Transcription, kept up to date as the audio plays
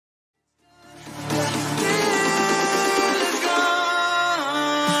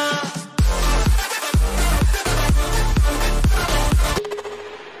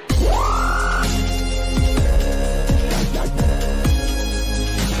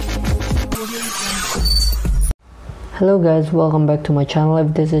Hello guys, welcome back to my channel.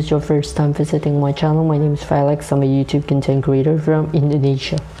 If this is your first time visiting my channel, my name is Felix. I'm a YouTube content creator from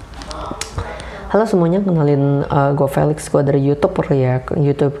Indonesia. Halo semuanya, kenalin gue Felix. Gue dari YouTube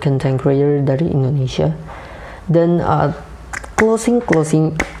content creator dari Indonesia. Dan closing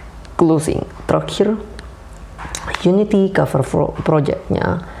terakhir Unity cover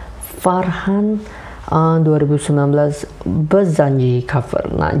projectnya Farhan 2019 Bazanji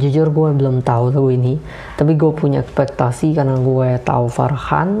cover. Nah jujur gue belum tahu lagu ini, tapi gue punya ekspektasi karena gue tahu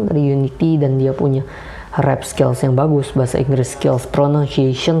Farhan dari Unity dan dia punya rap skills yang bagus, bahasa Inggris skills,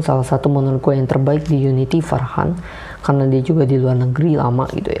 pronunciation salah satu menurut gue yang terbaik di Unity Farhan, karena dia juga di luar negeri lama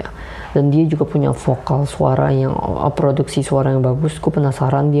gitu ya, dan dia juga punya vokal suara yang produksi suara yang bagus. Gue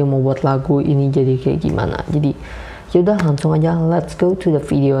penasaran dia mau buat lagu ini jadi kayak gimana. Jadi yaudah langsung aja, let's go to the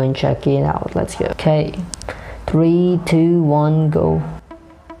video and check it out. Let's go. Okay, 3, 2, 1, go.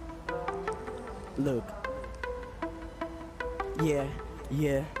 Look, yeah,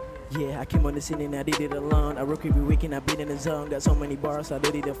 I came on the scene and I did it alone. I work every weekend, I've been in the zone. Got so many bars, I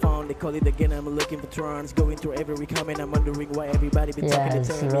did it the phone. They call it again, I'm looking for trons. Going through every comment, I'm wondering why everybody been talking and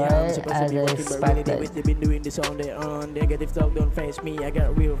telling me I'm supposed to be working, but really they wish they been doing this on their own. Negative talk don't face me, I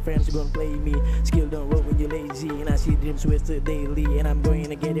got real friends who gon' play me. Skill don't work when you're lazy, and I see dreams wasted daily. And I'm going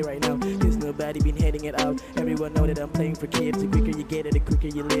to get it right now, cause nobody been heading it out. Everyone know that I'm playing for keeps. The quicker you get it, the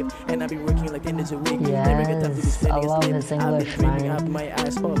quicker you live. And I've been working like 10 days a week. Never got time to be spending a slip. I've been dreaming up my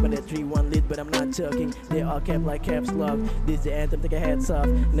eyes open at 3-1 lit, but I'm not joking. They all kept like caps lock. This the anthem, take a heads off.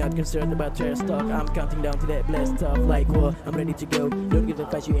 Not concerned about trash talk. I'm counting down to that blessed stuff. Like what? I'm ready to go. Don't give a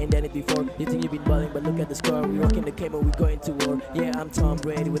fuss, you ain't done it before. You think you've been balling, but look at the score. We rocking the cable, we going to war. Yeah, I'm Tom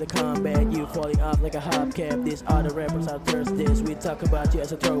Brady with a comeback. You falling off like a hubcap. These other rappers are Thursdays. We talk about you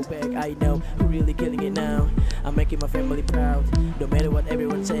as a throwback. I know who really killing it now. I'm making my family proud. No matter what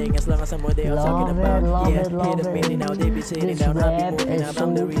everyone's saying, as long as I'm what they are talking about. Yeah, hit a minute now, they be sitting down. I'll be moving up.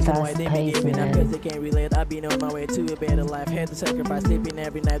 I'm the reason why they be giving up, cause they can't relate. I've been on my way to a better life. Had to sacrifice, sleeping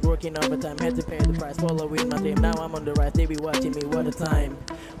every night, working overtime. Had to pay the price, following my dream. Now I'm on the rise, they be watching me. What a time,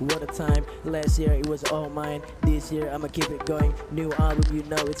 what a time. Last year it was all mine. This year I'ma keep it going. New album, you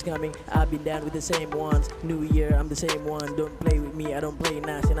know it's coming. I've been down with the same ones. New year, I'm the same one. Don't play with me, I don't play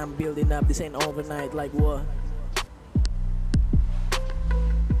nice. And I'm building up, this ain't overnight. Like what?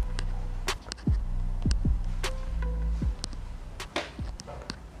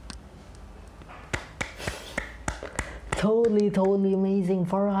 Totally amazing.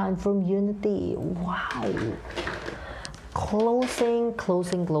 Farhan from Unity. Wow. Closing.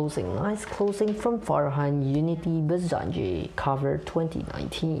 Nice closing from Farhan. Unity Bazanji cover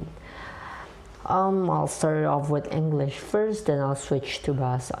 2019. I'll start off with English first, then I'll switch to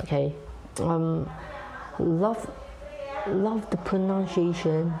Bahasa. Okay. Love the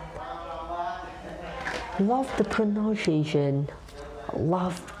pronunciation. Loved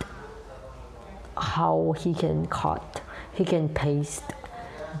how he can paste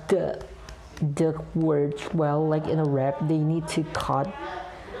the words well. Like in a rap, they need to cut,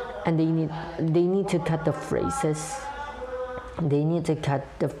 and they need to cut the phrases. They need to cut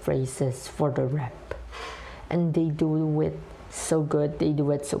the phrases for the rap, and they do it so good. They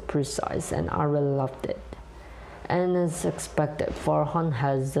do it so precise, and I really loved it. And as expected, Farhan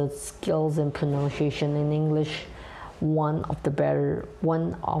has the skills and pronunciation in English. One of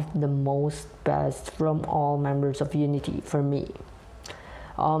the most best from all members of Unity for me.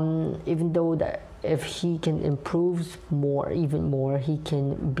 Even though that if he can improve even more, he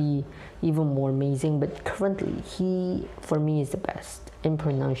can be even more amazing. But currently, he for me is the best in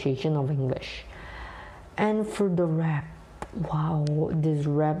pronunciation of English. And for the rap, wow, this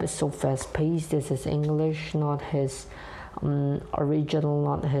rap is so fast paced. This is English, not his original,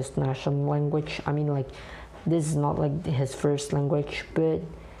 not his national language. I mean, like, this is not like his first language, but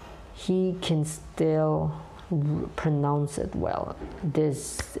he can still pronounce it well.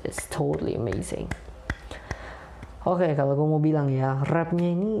 This is totally amazing. Oke, kalau gue mau bilang ya, rapnya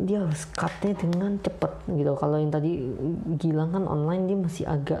ini dia harus cutnya dengan cepet gitu. Kalau yang tadi Gilang kan online dia masih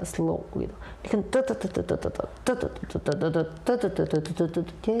agak slow gitu. Dia kan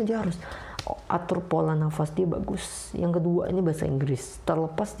dia harus atur pola nafas dia bagus. Yang kedua ini bahasa Inggris.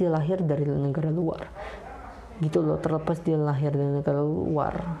 Terlepas dia lahir dari negara luar. Gitu loh, terlepas dia lahir dari negara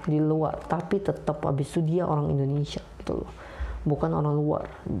di luar, tapi tetap abis itu dia orang Indonesia gitu loh, bukan orang luar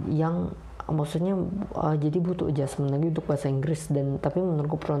yang maksudnya jadi butuh adjustment lagi untuk bahasa Inggris. Dan tapi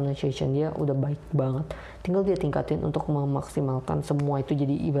menurutku pronunciation dia udah baik banget, tinggal dia tingkatin untuk memaksimalkan semua itu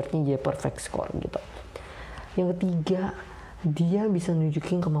jadi ibaratnya dia perfect score gitu. Yang ketiga, dia bisa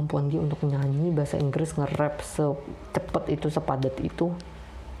nunjukin kemampuan dia untuk nyanyi bahasa Inggris, nge-rap secepat itu, sepadat itu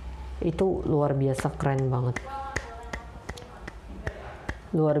luar biasa, keren banget.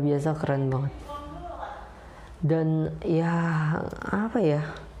 luar biasa, keren banget. Dan ya apa ya,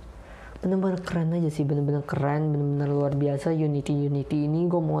 bener-bener keren aja sih, bener-bener keren, bener-bener luar biasa. Unity ini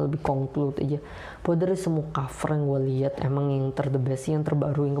gue mau lebih conclude aja bahwa dari semua cover yang gue lihat, emang yang the best, yang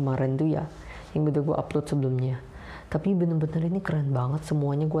terbaru yang kemarin tuh ya yang udah gue upload sebelumnya. Tapi bener-bener ini keren banget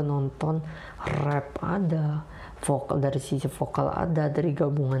semuanya. Gue nonton, rap ada, vokal dari sisi vokal ada, dari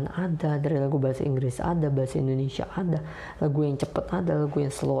gabungan ada, dari lagu bahasa Inggris ada, bahasa Indonesia ada, lagu yang cepet ada, lagu yang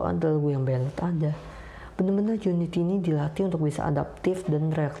slow ada, lagu yang ballad ada. Bener-bener Unity ini dilatih untuk bisa adaptif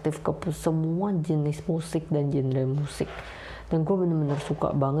dan reaktif ke semua jenis musik dan genre musik. Dan gue bener-bener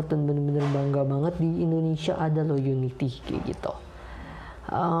suka banget dan bener-bener bangga banget di Indonesia ada loh Unity kayak gitu.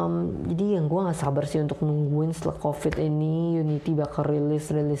 Jadi yang gue gak sabar sih untuk nungguin setelah COVID ini Unity bakal rilis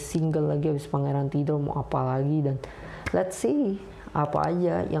single lagi habis Pangeran Tidur, mau apa lagi, dan let's see apa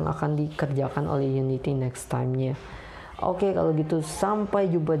aja yang akan dikerjakan oleh Unity next time-nya. Oke, kalau gitu sampai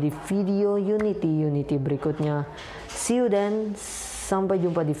jumpa di video Unity berikutnya. See you then. Sampai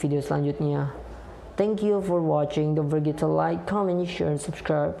jumpa di video selanjutnya. Thank you for watching. Don't forget to like, comment, share, and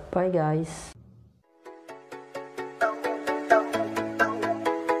subscribe. Bye guys.